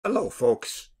Hello,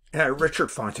 folks. Richard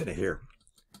Fontana here.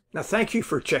 Now, thank you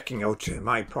for checking out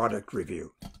my product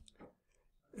review.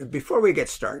 Before we get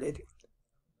started,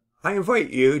 I invite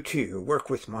you to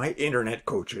work with my internet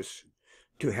coaches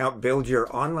to help build your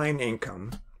online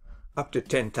income up to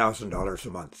 $10,000 a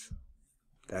month.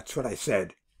 That's what I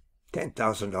said,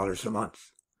 $10,000 a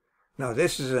month. Now,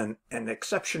 this is an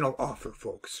exceptional offer,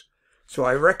 folks. So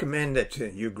I recommend that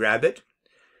you grab it,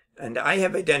 and I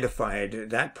have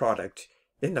identified that product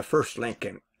in the first link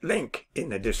in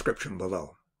the description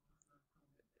below.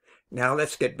 Now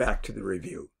let's get back to the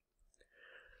review.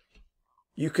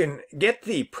 You can get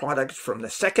the product from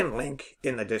the second link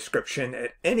in the description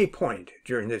at any point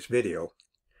during this video.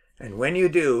 And when you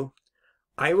do,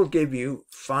 I will give you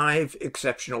 5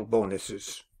 exceptional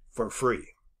bonuses for free.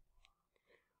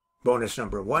 Bonus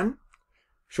number 1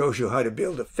 shows you how to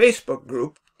build a Facebook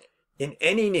group in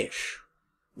any niche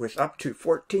with up to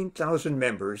 14,000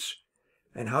 members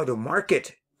and how to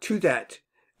market to that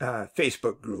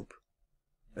Facebook group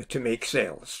to make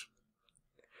sales.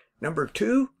 Number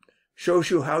 2 shows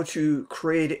you how to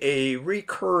create a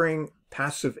recurring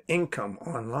passive income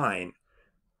online.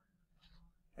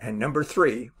 And number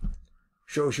 3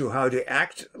 shows you how to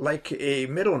act like a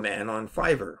middleman on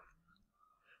Fiverr.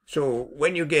 So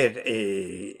when you get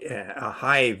a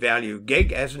high value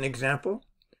gig, as an example,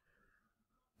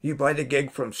 you buy the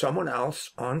gig from someone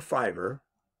else on Fiverr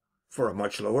for a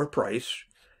much lower price,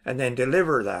 and then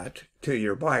deliver that to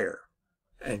your buyer,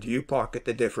 and you pocket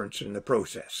the difference in the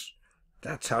process.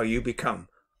 That's how you become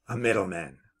a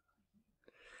middleman.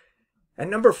 And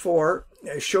number 4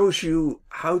 shows you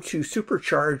how to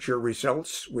supercharge your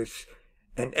results with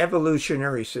an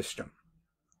evolutionary system.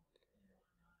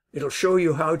 It'll show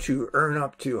you how to earn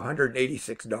up to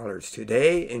 $186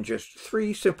 today in just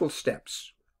 3 simple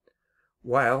steps,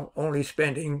 while only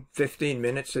spending 15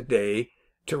 minutes a day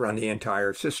to run the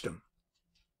entire system.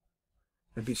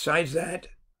 And besides that,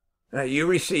 you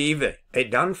receive a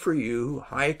done-for-you,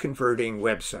 high-converting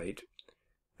website,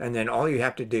 and then all you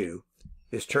have to do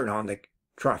is turn on the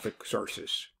traffic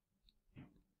sources.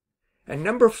 And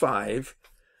number 5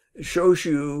 shows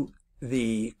you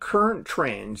the current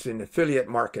trends in affiliate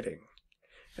marketing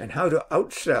and how to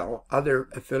outsell other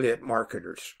affiliate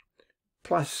marketers,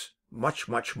 plus much,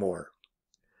 much more.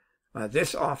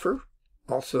 This offer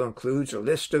also includes a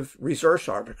list of resource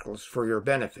articles for your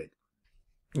benefit.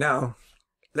 Now,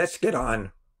 let's get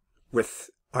on with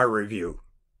our review.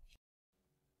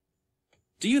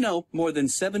 Do you know more than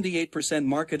 78%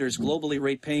 marketers globally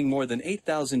rate paying more than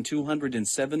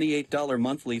 $8,278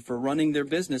 monthly for running their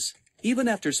business? Even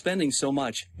after spending so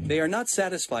much, they are not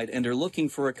satisfied and are looking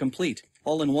for a complete,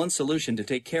 all-in-one solution to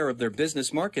take care of their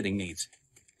business marketing needs.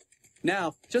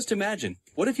 Now, just imagine,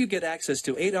 what if you get access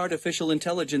to 8 artificial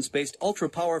intelligence-based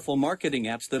ultra-powerful marketing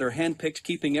apps that are hand-picked,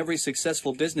 keeping every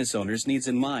successful business owner's needs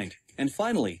in mind? And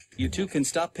finally, you too can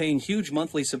stop paying huge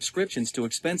monthly subscriptions to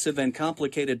expensive and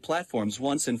complicated platforms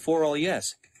once and for all.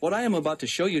 Yes, what I am about to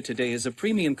show you today is a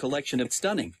premium collection of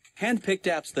stunning, hand-picked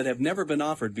apps that have never been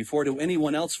offered before to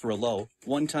anyone else for a low,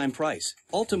 one-time price.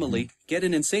 Ultimately, get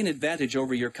an insane advantage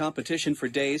over your competition for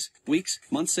days, weeks,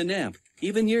 months and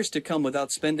even years to come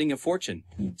without spending a fortune.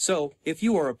 So, if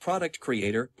you are a product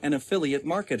creator, an affiliate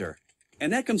marketer, an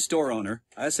Ecom store owner,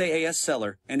 a SaaS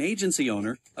seller, an agency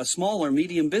owner, a small or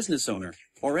medium business owner,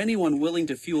 or anyone willing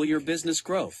to fuel your business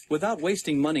growth without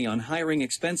wasting money on hiring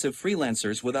expensive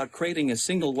freelancers, without creating a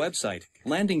single website,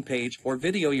 landing page, or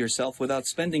video yourself, without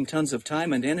spending tons of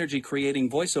time and energy creating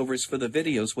voiceovers for the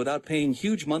videos, without paying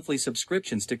huge monthly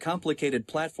subscriptions to complicated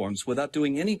platforms, without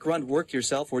doing any grunt work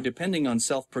yourself or depending on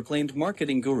self-proclaimed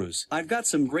marketing gurus. I've got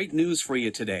some great news for you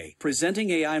today.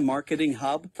 Presenting AI Marketing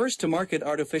Hub, first to market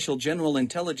artificial general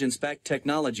intelligence-backed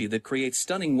technology that creates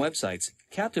stunning websites,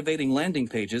 captivating landing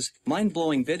pages,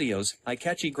 mind-blowing videos,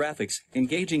 eye-catchy graphics,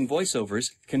 engaging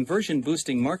voiceovers,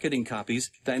 conversion-boosting marketing copies,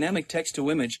 dynamic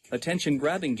text-to-image,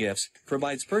 attention-grabbing GIFs,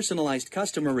 provides personalized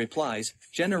customer replies,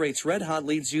 generates red-hot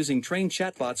leads using trained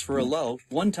chatbots for a low,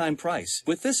 one-time price.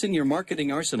 With this in your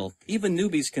marketing arsenal, even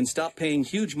newbies can stop paying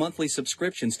huge monthly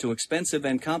subscriptions to expensive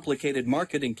and complicated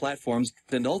marketing platforms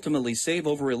and ultimately save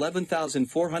over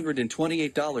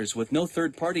 $11,428 with no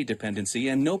third-party dependency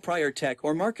and no prior tech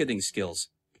or marketing skills.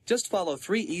 Just follow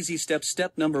 3 easy steps.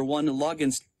 Step number 1,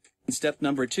 login. Step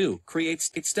number 2, create.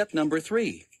 Step number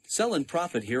 3, sell and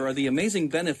profit. Here are the amazing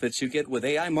benefits you get with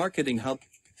AI Marketing Hub.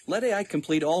 Let AI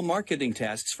complete all marketing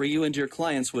tasks for you and your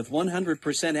clients with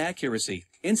 100% accuracy.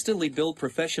 Instantly build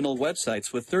professional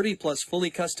websites with 30+ fully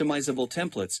customizable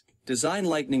templates. Design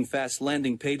lightning-fast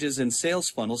landing pages and sales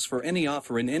funnels for any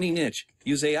offer in any niche.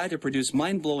 Use AI to produce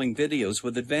mind-blowing videos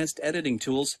with advanced editing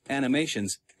tools,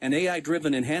 animations, and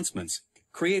AI-driven enhancements.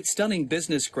 Create stunning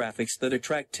business graphics that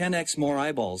attract 10x more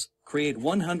eyeballs. Create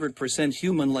 100%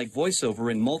 human-like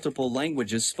voiceover in multiple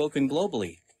languages spoken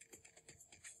globally.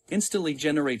 Instantly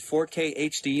generate 4K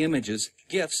HD images,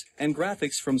 GIFs, and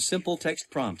graphics from simple text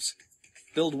prompts.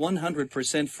 Build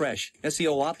 100% fresh,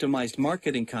 SEO-optimized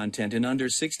marketing content in under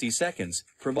 60 seconds.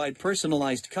 Provide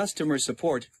personalized customer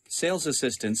support, sales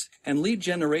assistance, and lead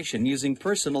generation using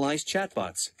personalized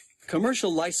chatbots.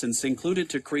 Commercial license included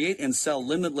to create and sell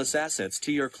limitless assets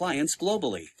to your clients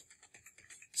globally.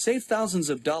 Save thousands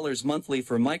of dollars monthly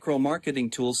for micro-marketing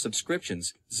tools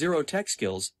subscriptions, 0 tech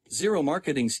skills, 0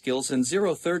 marketing skills, and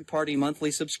 0 third-party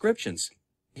monthly subscriptions.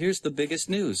 Here's the biggest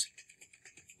news.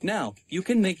 Now, you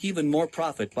can make even more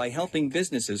profit by helping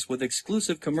businesses with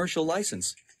exclusive commercial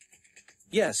license.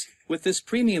 Yes, with this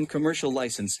premium commercial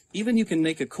license, even you can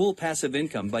make a cool passive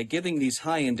income by giving these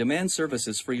high-in-demand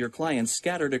services for your clients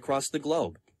scattered across the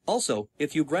globe. Also,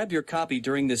 if you grab your copy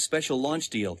during this special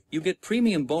launch deal, you get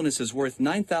premium bonuses worth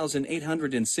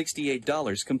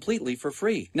 $9,868 completely for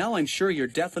free. Now I'm sure you're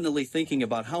definitely thinking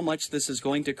about how much this is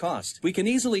going to cost. We can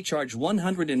easily charge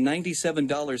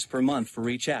 $197 per month for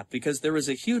each app because there is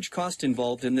a huge cost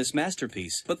involved in this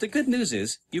masterpiece. But the good news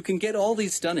is, you can get all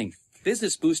these stunning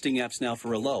business boosting apps now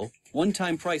for a low,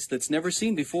 one-time price that's never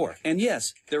seen before. And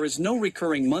yes, there is no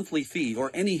recurring monthly fee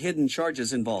or any hidden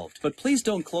charges involved. But please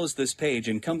don't close this page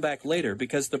and come back later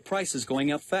because the price is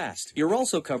going up fast. You're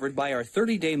also covered by our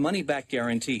 30-day money-back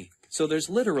guarantee, so there's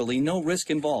literally no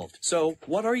risk involved. So,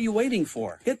 what are you waiting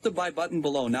for? Hit the buy button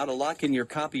below now to lock in your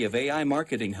copy of AI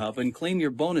Marketing Hub and claim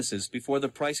your bonuses before the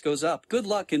price goes up. Good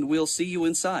luck and we'll see you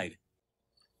inside.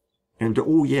 And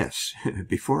oh yes,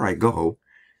 before I go,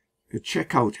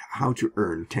 check out how to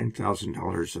earn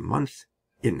 $10,000 a month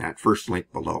in that first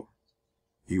link below.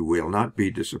 You will not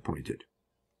be disappointed.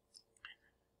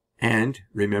 And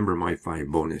remember my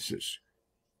 5 bonuses.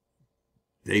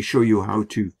 They show you how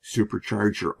to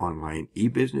supercharge your online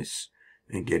e-business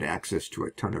and get access to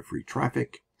a ton of free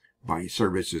traffic, buy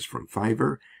services from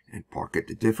Fiverr and pocket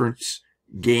the difference,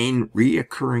 gain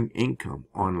reoccurring income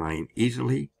online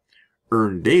easily,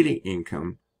 earn daily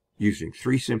income using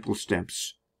 3 simple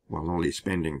steps while only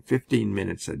spending 15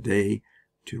 minutes a day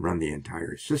to run the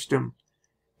entire system,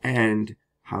 and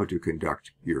how to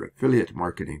conduct your affiliate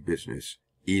marketing business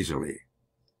easily.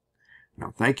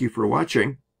 Now, thank you for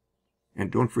watching, and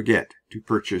don't forget to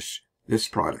purchase this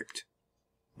product.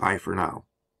 Bye for now.